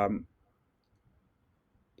um,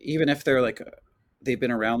 even if they're like, they've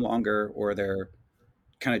been around longer or they're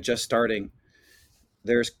kind of just starting,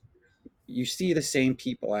 there's, you see the same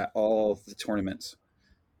people at all of the tournaments.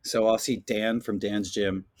 So I'll see Dan from Dan's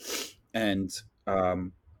gym, and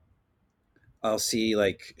um, I'll see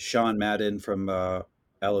like Sean Madden from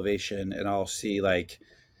Elevation, and I'll see like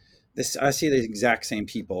this. I see the exact same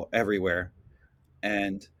people everywhere.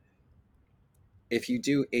 And if you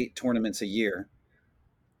do 8 tournaments a year,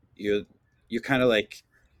 you you kind of like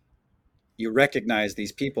you recognize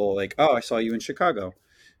these people. Like, oh, I saw you in Chicago.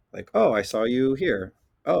 Like, oh, I saw you here.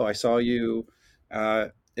 Oh, I saw you uh,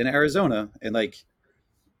 in Arizona. And like,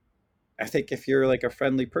 I think if you're like a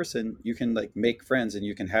friendly person, you can like make friends and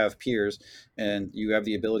you can have peers, and you have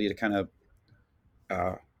the ability to kind of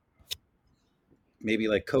uh, maybe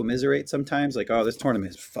like commiserate sometimes. Like, oh, this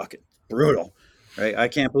tournament is fucking brutal, right? I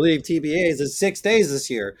can't believe TBAs is 6 days this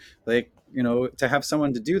year. Like, you know, to have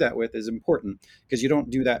someone to do that with is important because you don't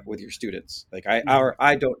do that with your students. Like I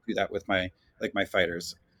don't do that with my like my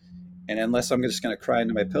fighters. And unless I'm just gonna cry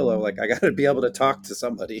into my pillow, like I got to be able to talk to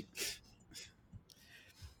somebody.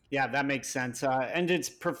 Yeah, that makes sense. And it's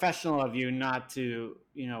professional of you not to,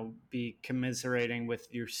 be commiserating with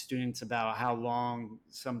your students about how long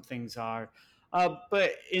some things are.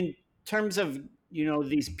 But in terms of,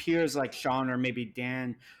 these peers like Sean or maybe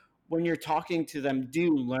Dan, when you're talking to them, do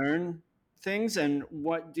you learn things? And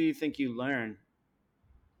what do you think you learn?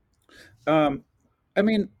 Um, I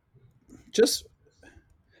mean, just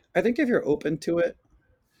I think if you're open to it,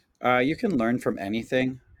 you can learn from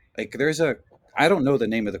anything. Like I don't know the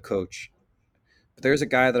name of the coach, but there's a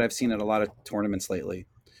guy that I've seen at a lot of tournaments lately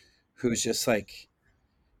who's just like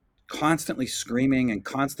constantly screaming and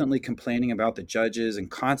constantly complaining about the judges and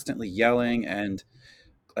constantly yelling and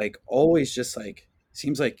like always just like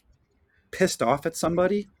seems like pissed off at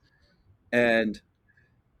somebody. And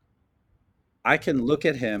I can look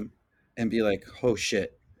at him and be like, oh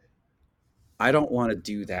shit, I don't want to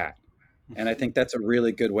do that. And I think that's a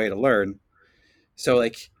really good way to learn. So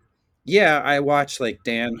like, yeah, I watch like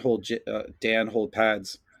Dan hold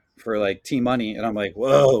pads for like T Money, and I'm like,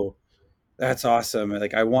 whoa, that's awesome.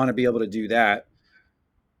 Like I want to be able to do that.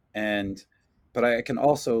 And but I can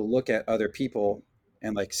also look at other people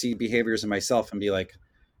and like see behaviors in myself and be like,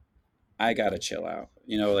 I gotta chill out.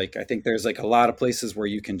 You know, like I think there's like a lot of places where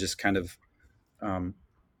you can just kind of um,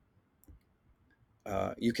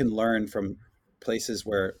 you can learn from places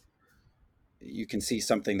where you can see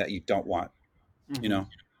something that you don't want. You Hmm. know,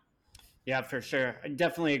 Yeah, for sure. I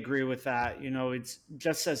definitely agree with that. It's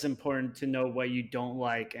just as important to know what you don't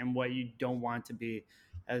like and what you don't want to be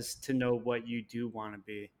as to know what you do want to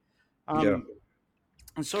be. yeah. Um,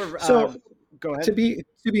 and sort of, So go to ahead. be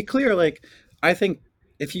clear, like I think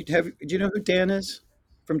if you have, do you know who Dan is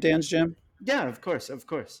from Dan's gym? Yeah, of course, of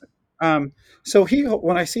course. So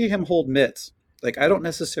when I see him hold mitts, like I don't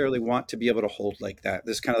necessarily want to be able to hold like that.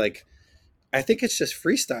 This kind of like I think it's just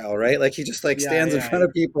freestyle, right? Like he just like Yeah, stands in yeah. front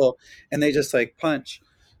of people and they just like punch.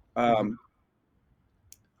 Mhm, Um,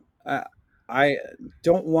 I, I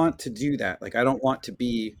don't want to do that. Like I don't want to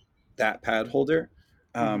be that pad holder.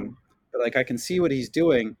 mhm, But like I can see what he's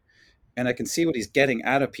doing and I can see what he's getting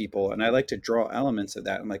out of people, and I like to draw elements of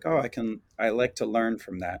that. I'm like, oh, I like to learn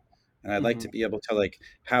from that, and I'd like to mhm, be able to like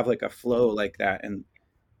have like a flow like that, and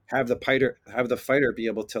have the fighter be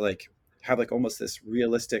able to like have like almost this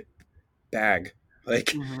realistic bag,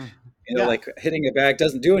 like mhm. you know, Yeah, like hitting a bag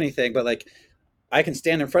doesn't do anything, but like I can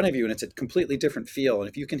stand in front of you and it's a completely different feel, and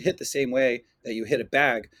if you can hit the same way that you hit a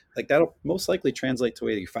bag, like that'll most likely translate to the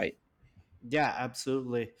way you fight. yeah,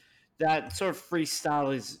 absolutely. That sort of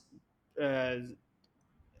freestyle is, uh,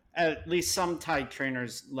 at least some Thai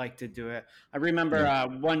trainers like to do it. I remember Yeah.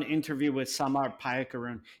 one interview with Samar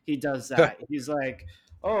Payakarun. He does that. He's like,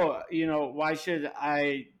 "Oh, why should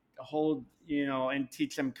I hold, and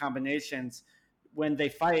teach them combinations? When they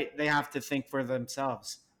fight, they have to think for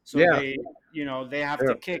themselves. So Yeah. they have Yeah.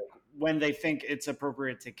 to kick when they think it's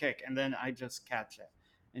appropriate to kick, and then I just catch it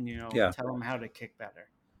and Yeah. tell them how to kick better."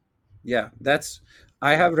 Yeah,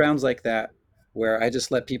 I have rounds like that where I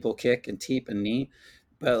just let people kick and teep and knee,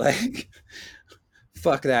 but like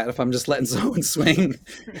fuck that. If I'm just letting someone swing,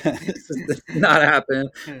 it's just not happening.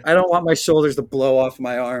 I don't want my shoulders to blow off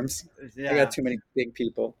my arms. I got Yeah, too many big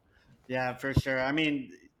people. yeah, for sure. I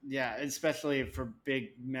mean, yeah, especially for big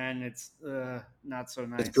men, it's not so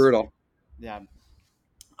It's nice. brutal. Yeah.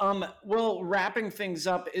 Well, wrapping things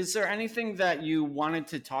up, is there anything that you wanted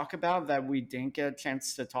to talk about that we didn't get a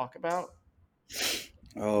chance to talk about?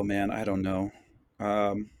 Oh man, I don't know.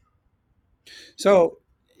 Um, so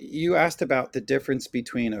you asked about the difference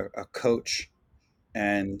between a coach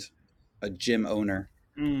and a gym owner,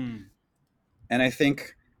 Mm, and I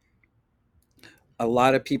think a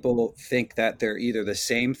lot of people think that they're either the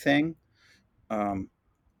same thing, um,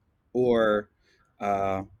 or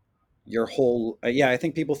uh, your whole. Yeah, I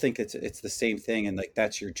think people think it's the same thing, and like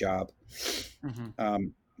that's your job. hmm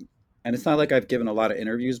Um, and it's not like I've given a lot of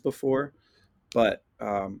interviews before, but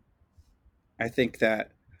I think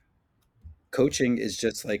that coaching is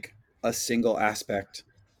just like a single aspect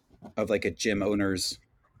of like a gym owner's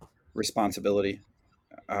responsibility.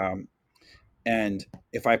 Um, and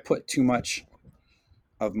if I put too much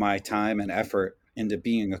of my time and effort into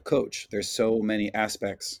being a coach, there's so many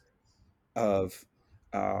aspects of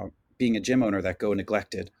uh, being a gym owner that go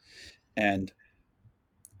neglected. And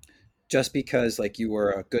just because like you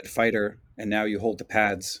were a good fighter and now you hold the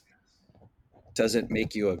pads doesn't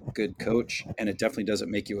make you a good coach, and it definitely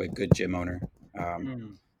doesn't make you a good gym owner. Um,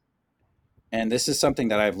 mm, and this is something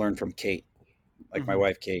that I've learned from Kate, like my hmm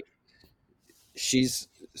wife Kate. She's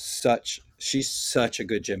such a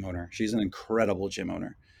good gym owner. She's an incredible gym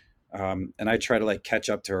owner, and I try to like catch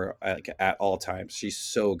up to her at all times. She's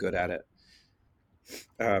so good at it.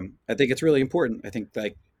 I think it's really important. I think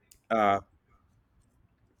uh,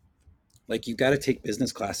 like you got to take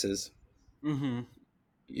business classes. hmm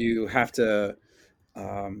You have to.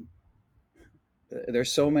 Um,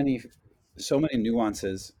 there's so many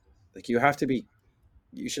nuances. Like you have to be.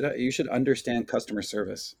 You should understand customer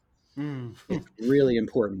service. mm. It's really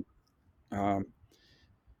important. Um,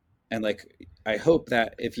 and like I hope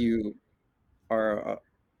that if you are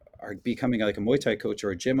are becoming like a Muay Thai coach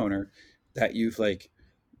or a gym owner, that you've like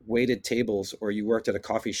waited tables or you worked at a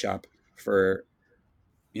coffee shop for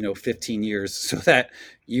 15 years so that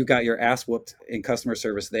you got your ass whooped in customer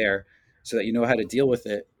service there, so that you know how to deal with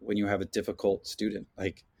it when you have a difficult student.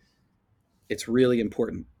 Like it's really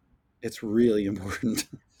important. It's really important.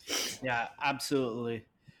 Yeah, absolutely.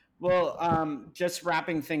 Well, just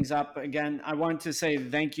wrapping things up again, I want to say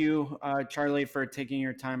thank you, Charlie, for taking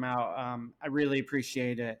your time out. I really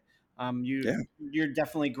appreciate it. Yeah. You're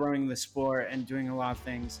definitely growing the sport and doing a lot of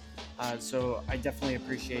things. So I definitely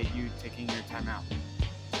appreciate you taking your time out.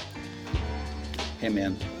 Hey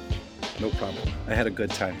man, no problem. I had a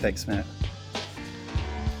good time. Thanks, Matt.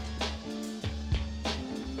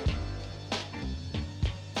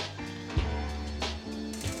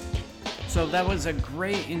 So that was a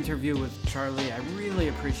great interview with Charlie. I really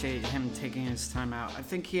appreciate him taking his time out. I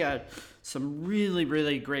think he had some really,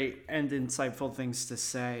 really great and insightful things to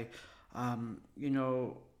say. You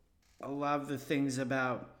know, a lot of the things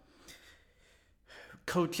about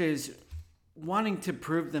coaches wanting to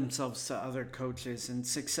prove themselves to other coaches and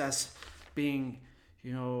success being,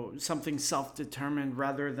 something self determined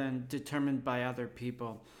rather than determined by other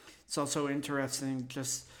people. It's also interesting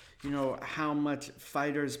just, how much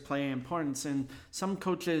fighters play importance in some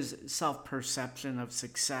coaches' self perception of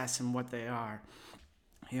success and what they are.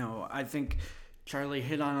 I think Charlie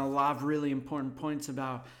hit on a lot of really important points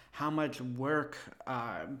about how much work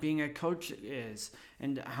being a coach is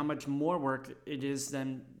and how much more work it is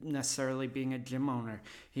than necessarily being a gym owner.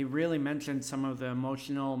 He really mentioned some of the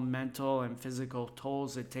emotional, mental, and physical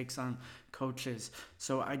tolls it takes on coaches.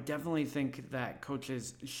 So I definitely think that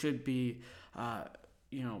coaches should be,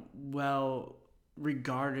 well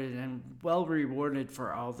regarded and well rewarded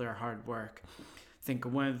for all their hard work. I think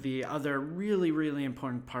one of the other really, really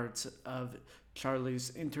important parts of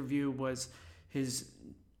Charlie's interview was his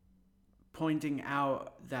pointing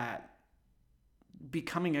out that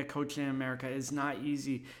becoming a coach in America is not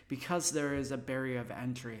easy because there is a barrier of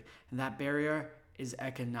entry, and that barrier is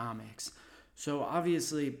economics. So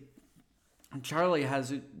obviously, Charlie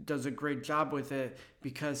does a great job with it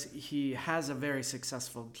because he has a very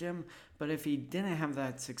successful gym. But if he didn't have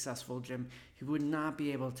that successful gym, he would not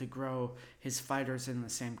be able to grow his fighters in the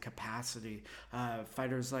same capacity.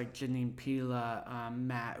 Fighters like Janine Pila,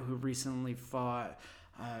 Matt, who recently fought,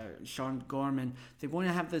 Sean Gorman, they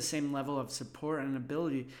wouldn't have the same level of support and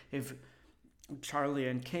ability if Charlie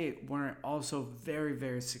and Kate were also very,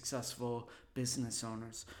 very successful business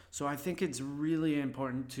owners. So I think it's really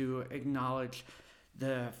important to acknowledge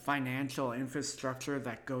the financial infrastructure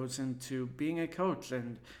that goes into being a coach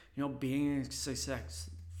and, being a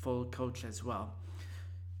successful coach as well.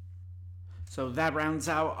 So that rounds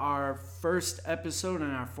out our first episode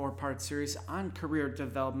in our 4-part series on career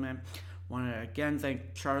development. I want to again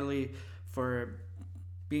thank Charlie for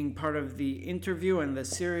being part of the interview and the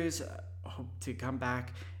series. I hope to come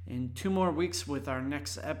back in 2 more weeks with our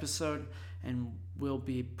next episode, and we'll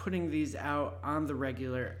be putting these out on the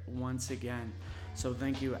regular once again. So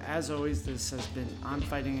thank you. As always, this has been On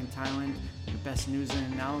Fighting in Thailand, your best news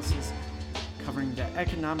and analysis covering the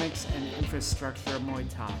economics and infrastructure of Muay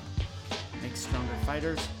Thai. Make stronger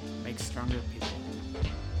fighters, make stronger people.